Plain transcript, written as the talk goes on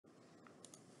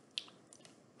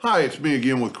Hi, it's me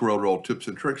again with Corel Tips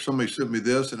and Tricks. Somebody sent me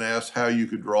this and asked how you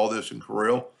could draw this in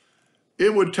Corel.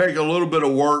 It would take a little bit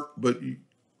of work, but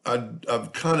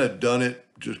I've kind of done it,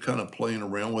 just kind of playing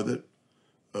around with it,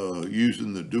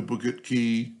 using the duplicate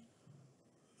key.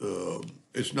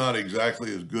 It's not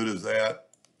exactly as good as that,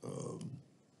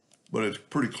 but it's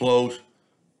pretty close.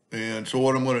 And so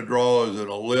what I'm going to draw is an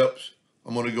ellipse.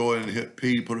 I'm going to go in and hit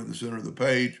P, put it in the center of the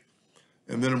page.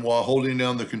 And then while holding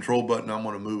down the control button, I'm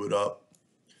going to move it up.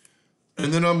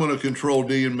 And then I'm going to Control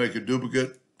D and make a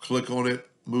duplicate, click on it,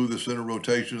 move the center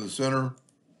rotation to the center,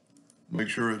 make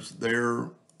sure it's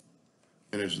there,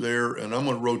 and it's there, and I'm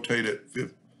going to rotate it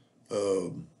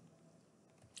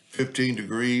 15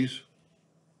 degrees.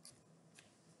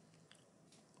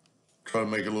 Try to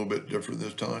make it a little bit different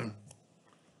this time.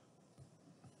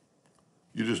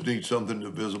 You just need something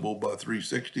divisible by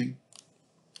 360.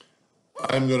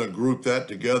 I'm going to group that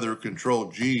together,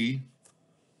 Control G,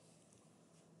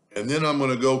 and then I'm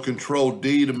going to go Control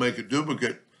D to make a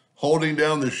duplicate. Holding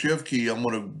down the Shift key, I'm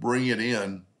going to bring it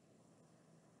in.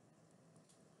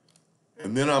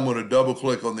 And then I'm going to double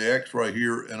click on the X right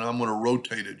here and I'm going to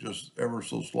rotate it just ever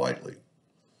so slightly.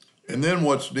 And then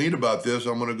what's neat about this,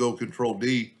 I'm going to go Control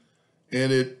D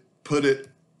and put it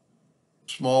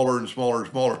smaller and smaller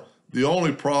and smaller. The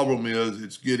only problem is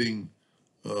it's getting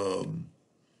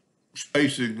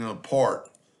spacing apart.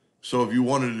 So if you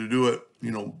wanted to do it,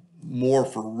 more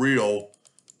for real,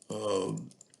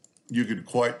 you could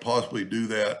quite possibly do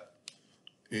that.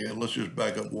 And let's just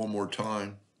back up one more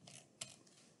time.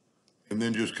 And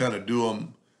then just kind of do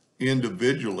them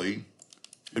individually.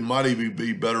 It might even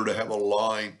be better to have a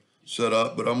line set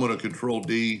up, but I'm going to Control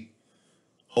D,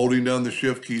 holding down the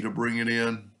Shift key to bring it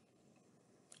in,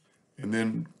 and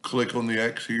then click on the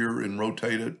X here and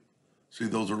rotate it. See,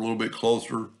 those are a little bit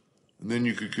closer. And then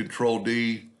you could Control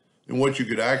D, and what you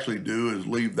could actually do is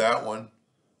leave that one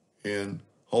and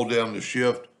hold down the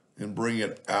Shift and bring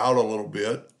it out a little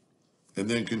bit, and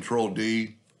then Control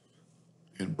D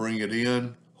and bring it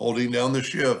in, holding down the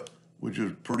Shift, which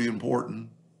is pretty important.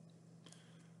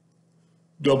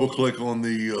 Double click on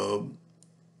the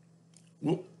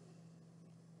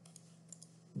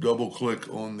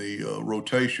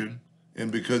rotation,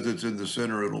 and because it's in the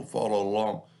center, it'll follow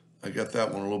along. I got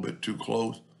that one a little bit too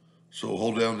close. So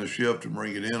hold down the Shift and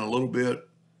bring it in a little bit.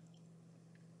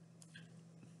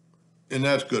 And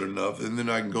that's good enough. And then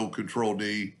I can go Control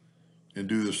D and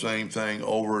do the same thing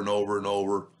over and over and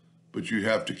over, but you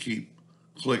have to keep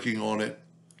clicking on it.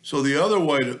 So the other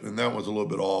way and that was a little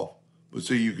bit off, but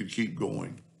see, you could keep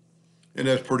going. And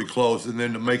that's pretty close. And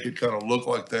then to make it kind of look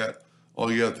like that, all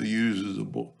you have to use is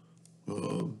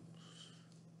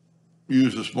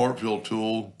use the Smart Fill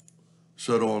tool,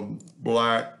 set on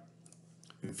black,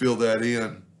 and fill that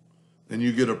in. And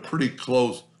you get a pretty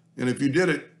close. And if you did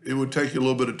it, it would take you a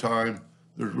little bit of time.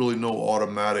 There's really no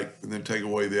automatic, and then take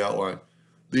away the outline.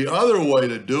 The other way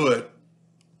to do it,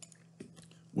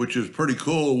 which is pretty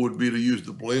cool, would be to use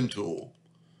the blend tool.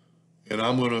 And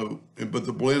but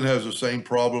the blend has the same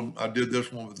problem. I did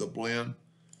this one with the blend.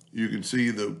 You can see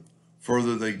the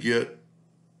further they get,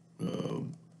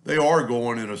 they are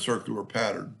going in a circular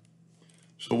pattern.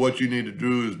 So what you need to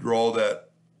do is draw that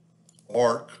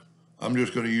arc. I'm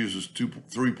just going to use this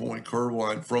 3-point curve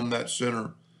line from that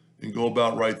center and go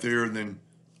about right there, and then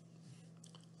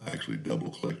I actually double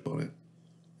clicked on it.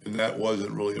 And that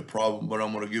wasn't really a problem, but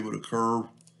I'm going to give it a curve.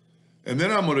 And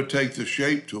then I'm going to take the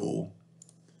shape tool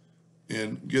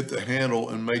and get the handle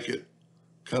and make it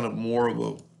kind of more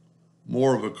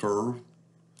of a curve.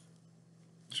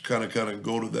 Just kind of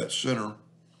go to that center.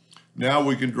 Now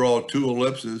we can draw 2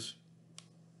 ellipses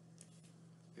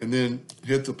and then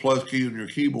hit the plus key on your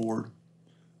keyboard,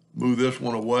 move this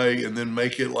one away, and then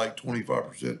make it like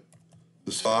 25%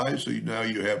 the size. So now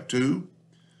you have 2.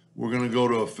 We're going to go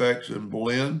to Effects and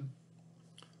Blend,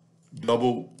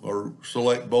 double or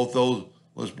select both those.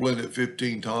 Let's blend it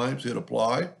 15 times, hit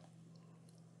Apply.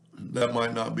 That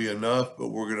might not be enough, but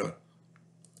we're going to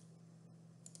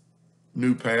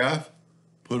New Path,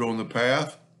 put on the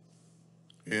path,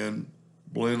 and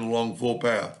blend along full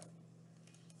path.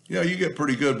 Yeah, you get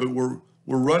pretty good, but we're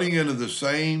running into the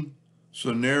same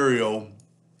scenario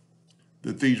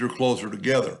that these are closer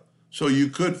together. So you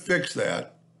could fix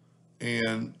that,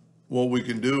 and what we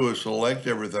can do is select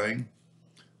everything,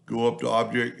 go up to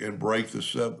Object, and break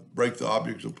the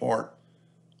objects apart.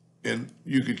 And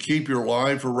you could keep your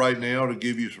line for right now to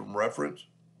give you some reference.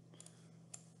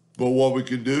 But what we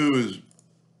can do is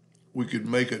we could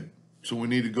make it, so we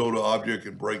need to go to Object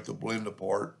and break the blend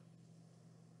apart,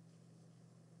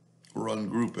 or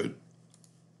ungroup it.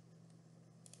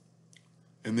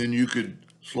 And then you could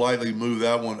slightly move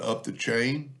that one up the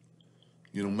chain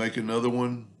you know, make another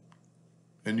one,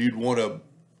 and you'd want to,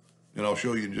 and I'll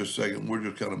show you in just a second, we're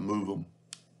just kind of move them.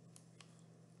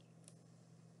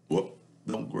 Whoop,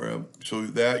 don't grab. So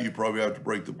that you probably have to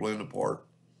break the blend apart.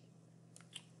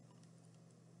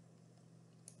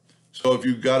 So if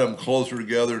you've got them closer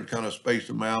together and kind of space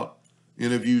them out,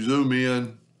 and if you zoom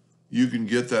in, you can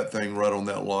get that thing right on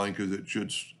that line because it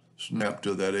should snap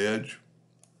to that edge.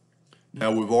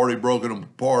 Now we've already broken them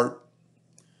apart,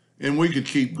 and we could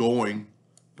keep going,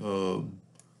 you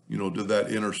know, to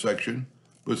that intersection.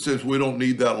 But since we don't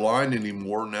need that line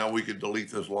anymore, now we can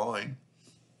delete this line.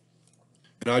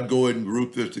 And I'd go ahead and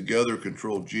group this together,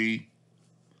 Control G.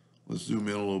 Let's zoom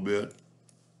in a little bit.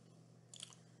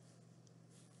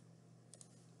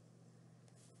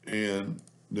 And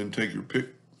then take your pick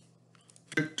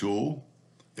tool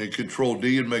and Control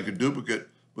D and make a duplicate,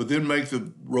 but then make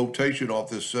the rotation off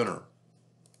this center.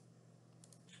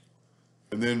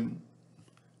 And then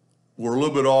we're a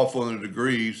little bit off on the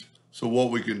degrees, so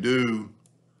what we can do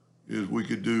is we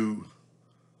could do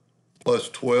plus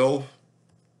 12.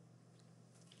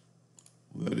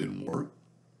 Well, that didn't work.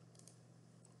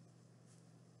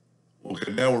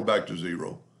 Okay, now we're back to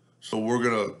 0. So we're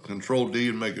gonna Control D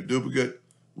and make a duplicate,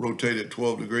 rotate it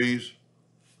 12 degrees,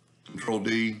 Control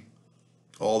D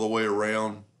all the way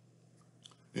around.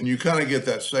 And you kind of get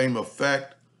that same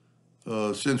effect.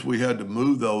 Since we had to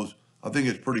move those, I think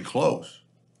it's pretty close.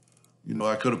 You know,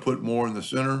 I could have put more in the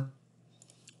center.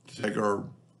 Take our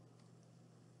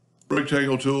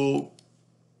rectangle tool,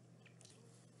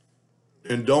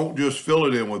 and don't just fill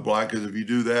it in with black, because if you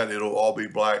do that, it'll all be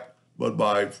black. But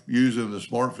by using the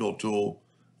Smart Fill tool,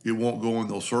 it won't go in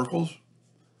those circles.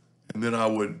 And then I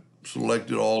would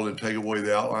select it all and take away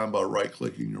the outline by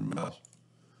right-clicking your mouse.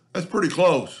 That's pretty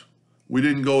close. We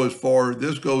didn't go as far.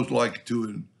 This goes like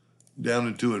down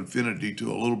into infinity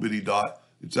to a little bitty dot.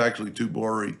 It's actually too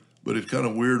blurry, but it's kind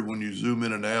of weird when you zoom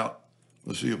in and out.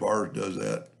 Let's see if ours does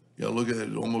that. Yeah, look at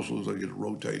it. It almost looks like it's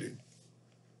rotating.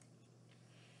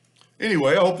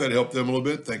 Anyway, I hope that helped them a little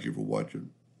bit. Thank you for watching.